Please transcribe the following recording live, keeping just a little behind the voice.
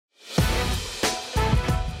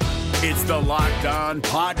It's the Locked On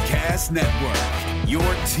Podcast Network, your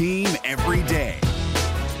team every day.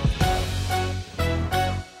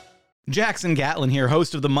 Jackson Gatlin here,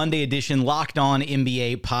 host of the Monday edition Locked On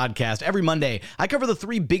NBA podcast. Every Monday, I cover the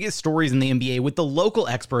three biggest stories in the NBA with the local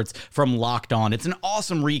experts from Locked On. It's an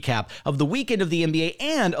awesome recap of the weekend of the NBA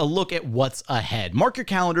and a look at what's ahead. Mark your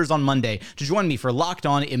calendars on Monday to join me for Locked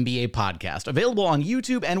On NBA podcast, available on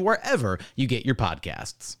YouTube and wherever you get your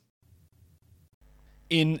podcasts.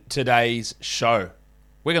 In today's show,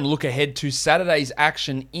 we're going to look ahead to Saturday's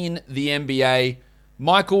action in the NBA.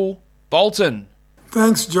 Michael Bolton.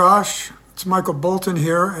 Thanks, Josh. It's Michael Bolton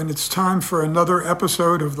here, and it's time for another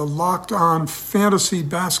episode of the Locked On Fantasy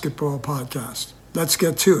Basketball Podcast. Let's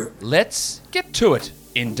get to it. Let's get to it,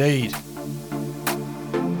 indeed.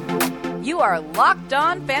 You are Locked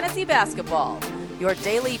On Fantasy Basketball, your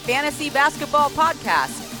daily fantasy basketball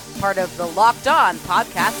podcast, part of the Locked On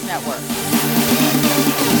Podcast Network.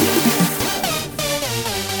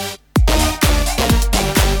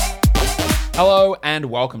 Hello and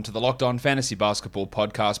welcome to the Locked On Fantasy Basketball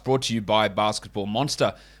Podcast, brought to you by Basketball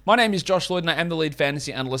Monster. My name is Josh Lloyd and I am the lead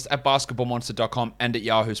fantasy analyst at basketballmonster.com and at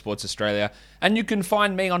Yahoo Sports Australia. And you can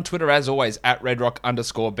find me on Twitter as always at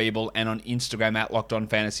redrock_Beeble and on Instagram at Locked On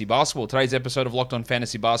Fantasy Basketball. Today's episode of Locked On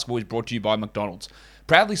Fantasy Basketball is brought to you by McDonald's.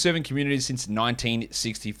 Proudly serving communities since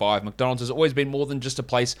 1965, McDonald's has always been more than just a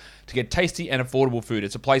place to get tasty and affordable food.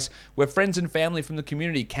 It's a place where friends and family from the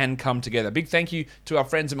community can come together. Big thank you to our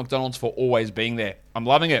friends at McDonald's for always being there. I'm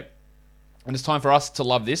loving it. And it's time for us to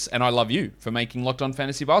love this, and I love you for making Locked On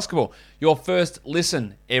Fantasy Basketball your first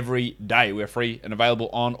listen every day. We're free and available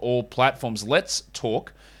on all platforms. Let's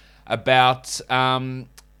talk about the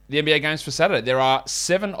NBA games for Saturday. There are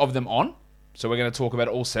 7 of them on. So we're going to talk about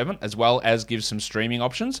all 7, as well as give some streaming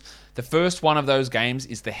options. The first one of those games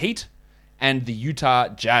is the Heat and the Utah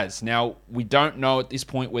Jazz. Now, we don't know at this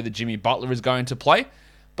point whether Jimmy Butler is going to play,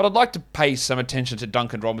 but I'd like to pay some attention to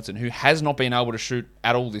Duncan Robinson, who has not been able to shoot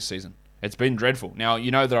at all this season. It's been dreadful. Now,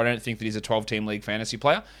 you know that I don't think that he's a 12-team league fantasy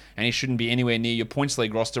player, and he shouldn't be anywhere near your points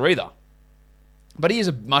league roster either. But he is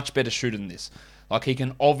a much better shooter than this. Like, he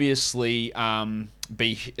can obviously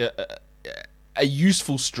be a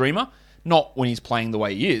useful streamer. Not when he's playing the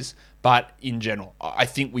way he is, but in general. I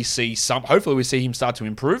think hopefully we see him start to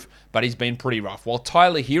improve, but he's been pretty rough. While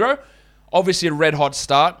Tyler Hero, obviously a red-hot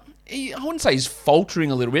start, I wouldn't say he's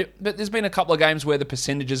faltering a little bit, but there's been a couple of games where the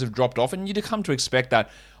percentages have dropped off, and you'd come to expect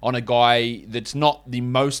that on a guy that's not the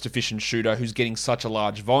most efficient shooter who's getting such a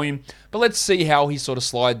large volume. But let's see how he sort of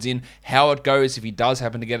slides in, how it goes if he does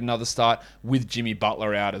happen to get another start with Jimmy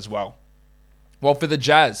Butler out as well. Well, for the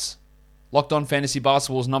Jazz, Locked On Fantasy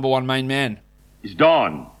Basketball's number one main man. He's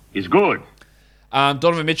done. He's good.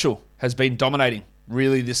 Donovan Mitchell has been dominating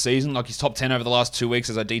really this season. Like, he's top 10 over the last 2 weeks,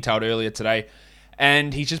 as I detailed earlier today.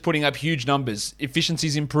 And he's just putting up huge numbers.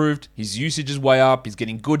 Efficiency's improved. His usage is way up. He's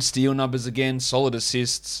getting good steal numbers again, solid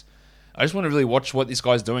assists. I just want to really watch what this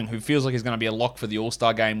guy's doing, who feels like he's going to be a lock for the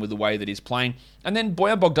All-Star game with the way that he's playing. And then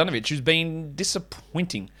Bojan Bogdanovic, who's been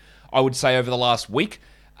disappointing, I would say, over the last week.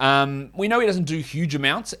 We know he doesn't do huge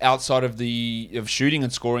amounts outside of shooting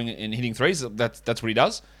and scoring and hitting threes. That's what he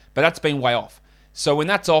does. But that's been way off. So when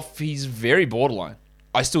that's off, he's very borderline.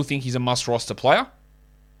 I still think he's a must-roster player.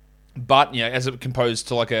 But, as it composed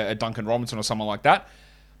to like a Duncan Robinson or someone like that.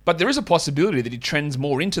 But there is a possibility that he trends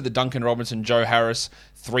more into the Duncan Robinson, Joe Harris,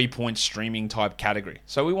 3-point streaming type category.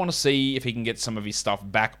 So we want to see if he can get some of his stuff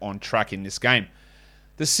back on track in this game.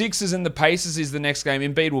 The Sixers and the Pacers is the next game.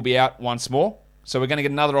 Embiid will be out once more. So we're going to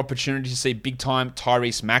get another opportunity to see big-time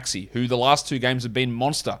Tyrese Maxey, who the last 2 games have been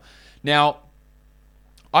monster. Now,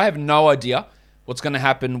 I have no idea what's going to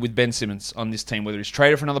happen with Ben Simmons on this team, whether he's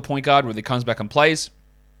traded for another point guard, whether he comes back and plays.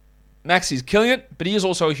 Maxey's killing it, but he is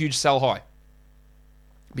also a huge sell high.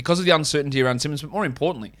 Because of the uncertainty around Simmons, but more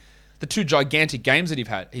importantly, the 2 gigantic games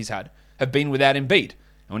that he's had have been without Embiid.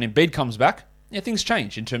 And when Embiid comes back, things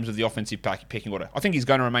change in terms of the offensive pecking order. I think he's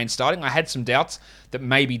going to remain starting. I had some doubts that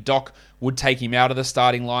maybe Doc would take him out of the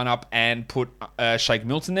starting lineup and put Shake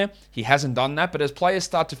Milton there. He hasn't done that, but as players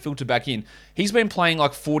start to filter back in, he's been playing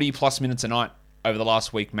like 40-plus minutes a night over the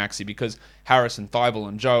last week, Maxey, because Harris and Thibault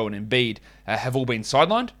and Joe and Embiid have all been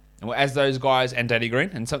sidelined. And as those guys, and Danny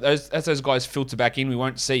Green, and as those guys filter back in, we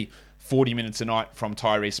won't see 40 minutes a night from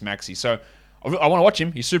Tyrese Maxey. So I want to watch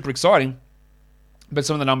him. He's super exciting. But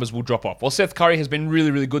some of the numbers will drop off. Well, Seth Curry has been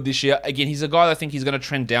really, really good this year. Again, he's a guy that I think he's going to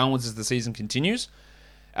trend downwards as the season continues.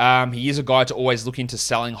 He is a guy to always look into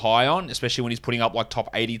selling high on, especially when he's putting up like top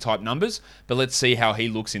 80 type numbers. But let's see how he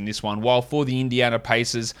looks in this one. While for the Indiana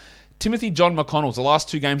Pacers, Timothy John McConnell, the last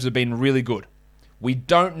 2 games have been really good. We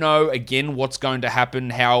don't know, again, what's going to happen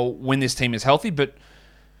when this team is healthy, but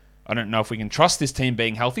I don't know if we can trust this team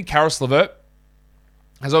being healthy. Karis LeVert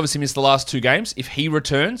has obviously missed the last 2 games. If he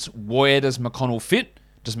returns, where does McConnell fit?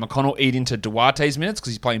 Does McConnell eat into Duarte's minutes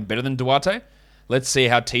because he's playing better than Duarte? Let's see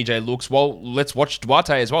how TJ looks. Well, let's watch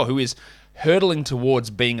Duarte as well, who is hurtling towards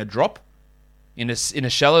being a drop. In a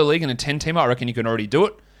shallow league, in a 10-teamer, I reckon you can already do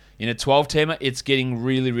it. In a 12-teamer, it's getting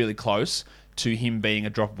really, really close to him being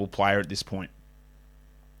a droppable player at this point.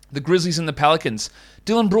 The Grizzlies and the Pelicans.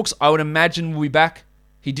 Dylan Brooks, I would imagine, will be back.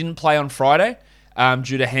 He didn't play on Friday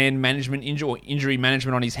due to hand management or injury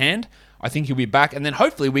management on his hand. I think he'll be back. And then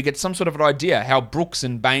hopefully we get some sort of an idea how Brooks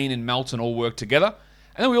and Bain and Melton all work together.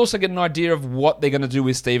 And then we also get an idea of what they're going to do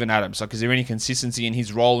with Steven Adams. Like, is there any consistency in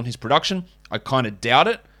his role and his production? I kind of doubt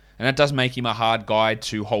it. And that does make him a hard guy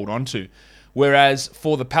to hold on to. Whereas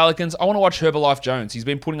for the Pelicans, I want to watch Herbalife Jones. He's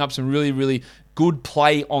been putting up some really, really good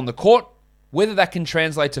play on the court. Whether that can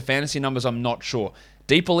translate to fantasy numbers, I'm not sure.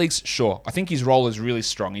 Deeper leagues, sure. I think his role is really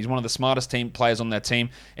strong. He's one of the smartest team players on that team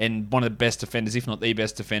and one of the best defenders, if not the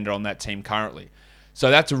best defender on that team currently.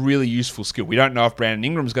 So that's a really useful skill. We don't know if Brandon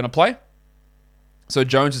Ingram's going to play. So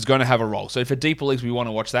Jones is going to have a role. So for deeper leagues, we want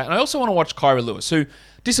to watch that. And I also want to watch Kyra Lewis, who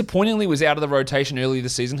disappointingly was out of the rotation earlier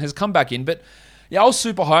this season, has come back in. But yeah, I was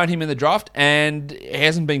super high on him in the draft, and he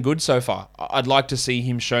hasn't been good so far. I'd like to see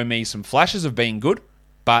him show me some flashes of being good.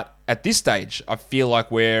 But at this stage, I feel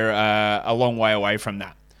like we're a long way away from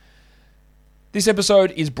that. This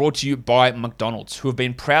episode is brought to you by McDonald's, who have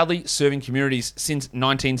been proudly serving communities since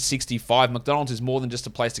 1965. McDonald's is more than just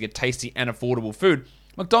a place to get tasty and affordable food.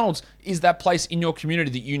 McDonald's is that place in your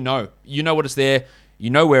community that you know. You know what it's there.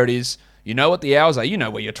 You know where it is. You know what the hours are. You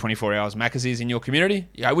know where your 24 hours Macca's is in your community.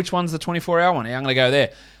 Yeah, which one's the 24-hour one? Yeah, I'm going to go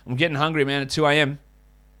there. I'm getting hungry, man, at 2 a.m.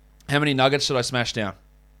 How many nuggets should I smash down?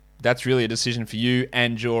 That's really a decision for you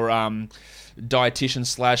and your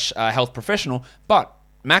dietitian / health professional. But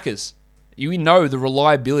Macca's, we know the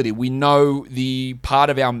reliability. We know the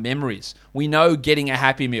part of our memories. We know getting a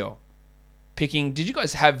Happy Meal. Did you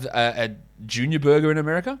guys have a junior burger in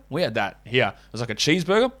America? We had that here. It was like a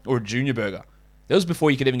cheeseburger or a junior burger. That was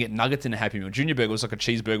before you could even get nuggets in a Happy Meal. Junior burger was like a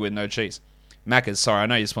cheeseburger with no cheese. Macca's, sorry, I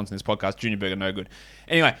know you're sponsoring this podcast. Junior burger, no good.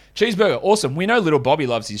 Anyway, cheeseburger, awesome. We know little Bobby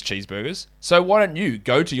loves his cheeseburgers. So why don't you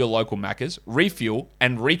go to your local Macca's, refuel,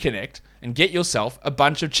 and reconnect, and get yourself a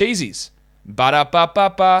bunch of cheesies.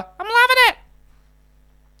 Ba-da-ba-ba-ba. I'm loving it.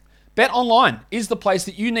 Bet Online is the place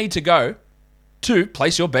that you need to go to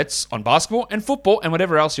place your bets on basketball and football and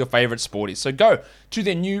whatever else your favorite sport is. So go to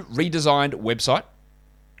their new redesigned website,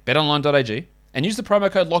 betonline.ag, and use the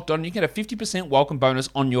promo code LOCKEDON, and you get a 50% welcome bonus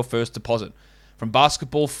on your first deposit. From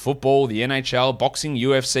basketball, football, the NHL, boxing,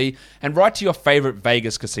 UFC, and right to your favorite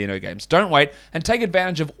Vegas casino games. Don't wait and take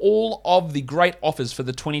advantage of all of the great offers for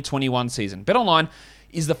the 2021 season. BetOnline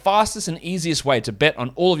is the fastest and easiest way to bet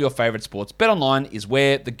on all of your favorite sports. BetOnline is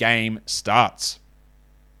where the game starts.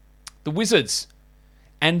 The Wizards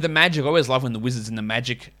and the Magic. I always love when the Wizards and the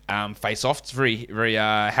Magic face off. It's very, very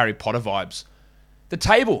Harry Potter vibes. The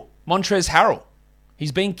table, Montrezl Harrell.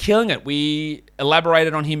 He's been killing it. We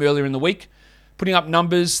elaborated on him earlier in the week, putting up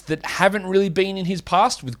numbers that haven't really been in his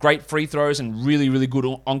past with great free throws and really, really good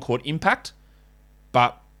on-court impact.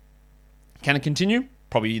 But can it continue?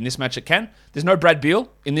 Probably in this match it can. There's no Brad Beal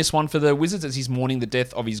in this one for the Wizards as he's mourning the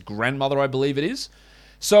death of his grandmother, I believe it is.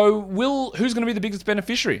 So who's going to be the biggest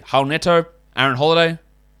beneficiary? Hal Neto, Aaron Holiday,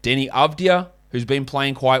 Denny Avdia, who's been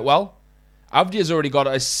playing quite well. Avdia's already got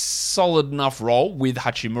a solid enough role with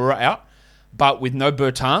Hachimura out, but with no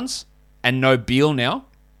Bertans and no Beal now,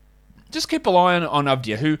 just keep an eye on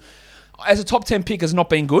Avdia, who, as a top 10 pick, has not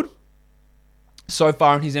been good so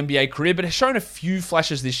far in his NBA career, but has shown a few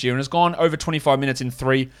flashes this year and has gone over 25 minutes in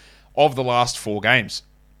 3 of the last 4 games.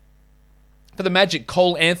 For the Magic,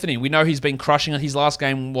 Cole Anthony, we know he's been crushing it. His last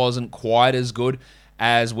game wasn't quite as good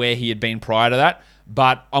as where he had been prior to that,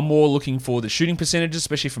 but I'm more looking for the shooting percentages,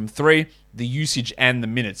 especially from 3, the usage, and the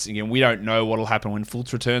minutes. Again, we don't know what will happen when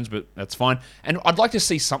Fultz returns, but that's fine. And I'd like to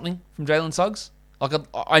see something from Jalen Suggs. Like,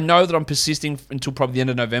 I know that I'm persisting until probably the end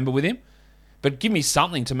of November with him, but give me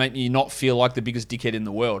something to make me not feel like the biggest dickhead in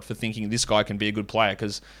the world for thinking this guy can be a good player,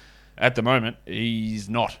 because at the moment, he's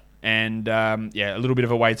not. And, a little bit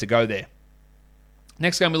of a way to go there.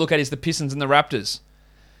 Next game we look at is the Pistons and the Raptors.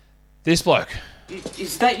 This bloke.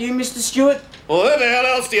 Is that you, Mr. Stewart? Well, who the hell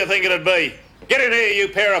else do you think it'd be? Get in here, you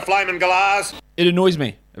pair of flaming galahs. It annoys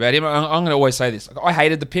me about him. I'm going to always say this. I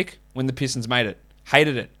hated the pick when the Pistons made it.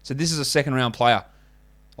 Hated it. So this is a second-round player.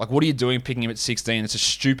 Like, what are you doing picking him at 16? It's a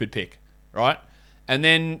stupid pick, right? And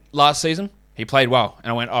then last season, he played well.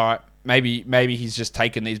 And I went, all right, maybe he's just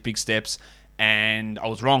taken these big steps And I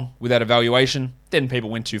was wrong with that evaluation. Then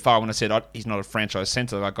people went too far when I said he's not a franchise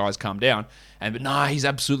center. That guy's calm down. But nah, he's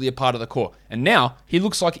absolutely a part of the core. And now he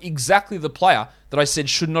looks like exactly the player that I said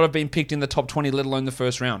should not have been picked in the top 20, let alone the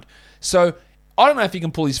first round. So I don't know if he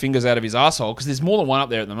can pull his fingers out of his arsehole because there's more than one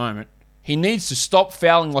up there at the moment. He needs to stop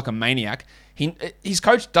fouling like a maniac. His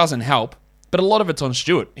coach doesn't help, but a lot of it's on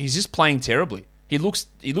Stewart. He's just playing terribly. He looks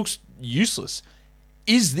useless.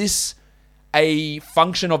 Is this a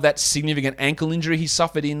function of that significant ankle injury he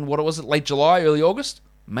suffered in, late July, early August?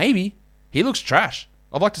 Maybe. He looks trash.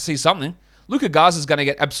 I'd like to see something. Luka Garza's going to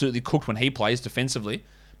get absolutely cooked when he plays defensively,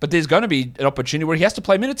 but there's going to be an opportunity where he has to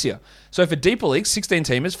play minutes here. So for deeper leagues,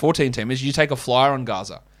 16-teamers, 14-teamers, you take a flyer on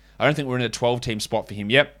Garza. I don't think we're in a 12-team spot for him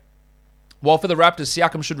yet. While for the Raptors,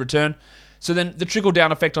 Siakam should return. So then the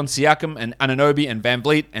trickle-down effect on Siakam and Anunoby and Van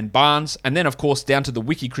Vliet and Barnes, and then, of course, down to the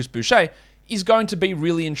wiki Chris Boucher, is going to be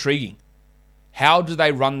really intriguing. How do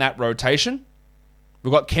they run that rotation?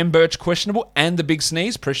 We've got Kem Birch questionable and the big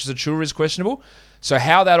sneeze. Precious Achiuwa is questionable. So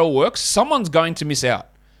how that all works, someone's going to miss out.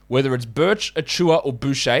 Whether it's Birch, Achiuwa, or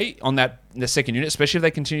Boucher on the second unit, especially if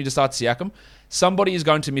they continue to start Siakam, somebody is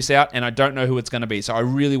going to miss out, and I don't know who it's going to be. So I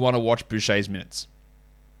really want to watch Boucher's minutes.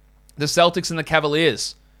 The Celtics and the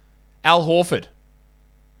Cavaliers. Al Horford.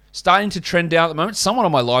 Starting to trend down at the moment. Someone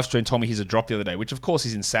on my live stream told me he's a drop the other day, which of course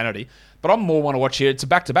is insanity. But I more want to watch here. It's a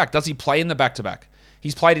back-to-back. Does he play in the back-to-back?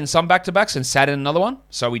 He's played in some back-to-backs and sat in another one,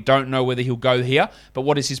 so we don't know whether he'll go here. But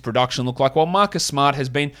what does his production look like? Well, Marcus Smart has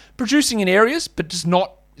been producing in areas, but just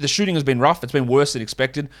not... The shooting has been rough. It's been worse than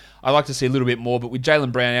expected. I'd like to see a little bit more, but with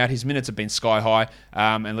Jaylen Brown out, his minutes have been sky high,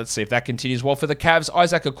 and let's see if that continues. Well, for the Cavs,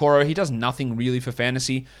 Isaac Okoro, he does nothing really for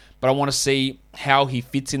fantasy, but I want to see how he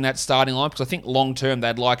fits in that starting line, because I think long-term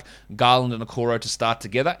they'd like Garland and Okoro to start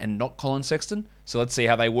together and not Colin Sexton. So let's see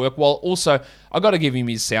how they work. Well, also, I've got to give him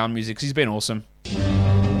his sound music, because he's been awesome.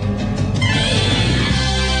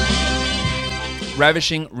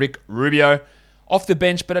 Ravishing Rick Rubio. Off the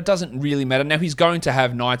bench, but it doesn't really matter. Now, he's going to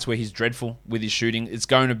have nights where he's dreadful with his shooting. It's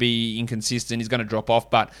going to be inconsistent. He's going to drop off,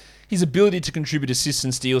 but his ability to contribute assists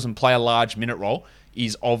and steals and play a large minute role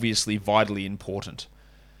is obviously vitally important.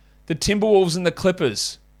 The Timberwolves and the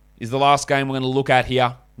Clippers is the last game we're going to look at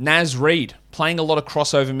here. Naz Reid playing a lot of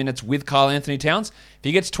crossover minutes with Karl Anthony Towns. If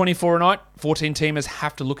he gets 24 a night, 14-teamers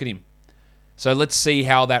have to look at him. So let's see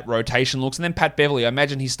how that rotation looks. And then Pat Beverly, I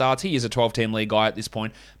imagine he starts. He is a 12-team league guy at this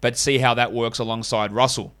point, but see how that works alongside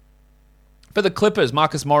Russell. For the Clippers,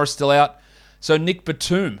 Marcus Morris still out. So Nick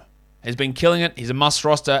Batum has been killing it. He's a must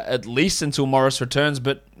roster at least until Morris returns,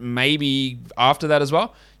 but maybe after that as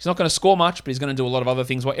well. He's not going to score much, but he's going to do a lot of other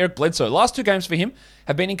things. Well, Eric Bledsoe, last 2 games for him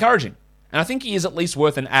have been encouraging. And I think he is at least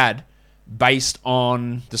worth an ad based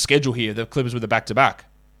on the schedule here, the Clippers with a back-to-back.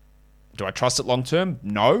 Do I trust it long-term?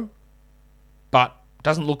 No. But it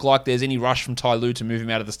doesn't look like there's any rush from Ty Lue to move him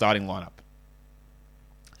out of the starting lineup.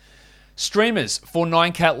 Streamers for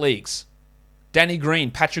 9-cat leagues. Danny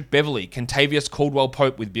Green, Patrick Beverley, Kentavious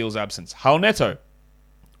Caldwell-Pope with Beal's absence. Hal Neto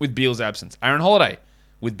with Beal's absence. Aaron Holiday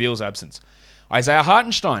with Beal's absence. Isaiah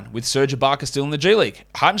Hartenstein with Serge Ibaka still in the G League.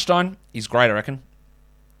 Hartenstein is great, I reckon.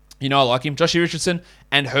 You know I like him. Joshie Richardson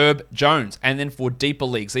and Herb Jones. And then for deeper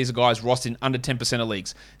leagues, these are guys rostered in under 10% of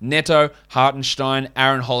leagues. Neto, Hartenstein,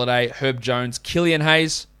 Aaron Holiday, Herb Jones, Killian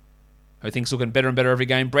Hayes, who I think's looking better and better every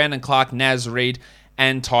game, Brandon Clark, Naz Reid,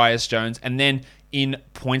 and Tyus Jones. And then in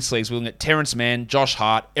points leagues, we're looking at Terrence Mann, Josh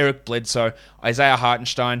Hart, Eric Bledsoe, Isaiah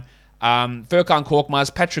Hartenstein, Furkan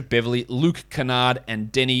Korkmaz, Patrick Beverley, Luke Kennard,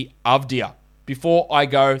 and Denny Avdia. Before I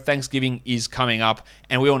go, Thanksgiving is coming up,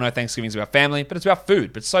 and we all know Thanksgiving is about family, but it's about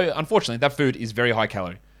food. But so, unfortunately, that food is very high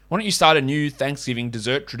calorie. Why don't you start a new Thanksgiving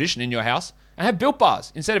dessert tradition in your house and have Built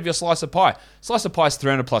Bars instead of your slice of pie? Slice of pie is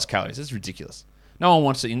 300 plus calories. That's ridiculous. No one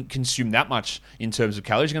wants to consume that much in terms of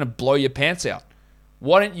calories. You're going to blow your pants out.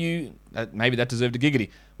 Why don't you, maybe that deserved a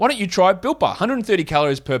giggity, why don't you try Built Bar? 130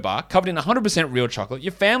 calories per bar, covered in 100% real chocolate.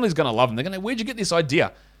 Your family's going to love them. They're going to, where'd you get this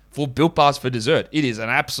idea for Built Bars for dessert? It is an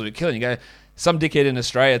absolute killer. You go, some dickhead in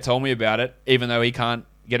Australia told me about it, even though he can't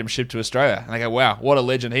get them shipped to Australia. And I go, wow, what a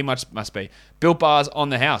legend he must be. Built Bars on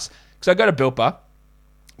the house. So go to Built Bar,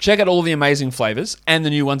 check out all the amazing flavors and the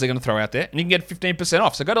new ones they're going to throw out there, and you can get 15%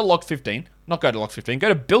 off. So go to Locked15, not go to Locked15, go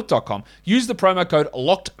to Built.com, use the promo code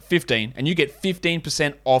Locked15, and you get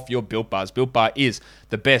 15% off your Built Bars. Built Bar is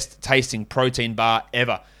the best tasting protein bar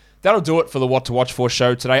ever. That'll do it for the What to Watch For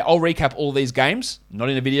show today. I'll recap all these games, not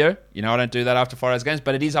in a video. You know I don't do that after Friday's games,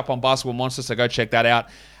 but it is up on Basketball Monster, so go check that out.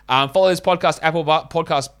 Follow this podcast, Apple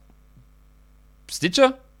Podcast,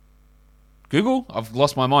 Stitcher, Google? I've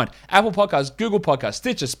lost my mind. Apple Podcasts, Google Podcasts,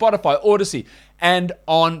 Stitcher, Spotify, Odyssey, and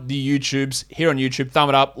on the YouTubes. Here on YouTube, thumb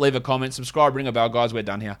it up, leave a comment, subscribe, ring a bell. Guys, we're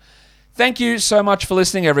done here. Thank you so much for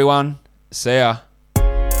listening, everyone. See ya.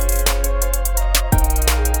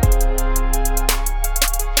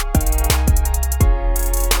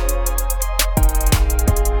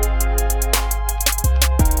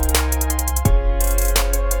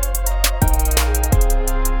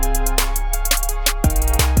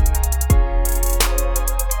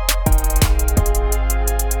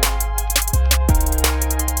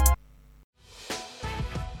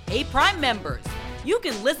 Hey, Prime members, you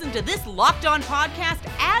can listen to this Locked On podcast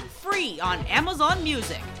ad-free on Amazon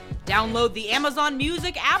Music. Download the Amazon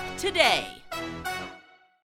Music app today.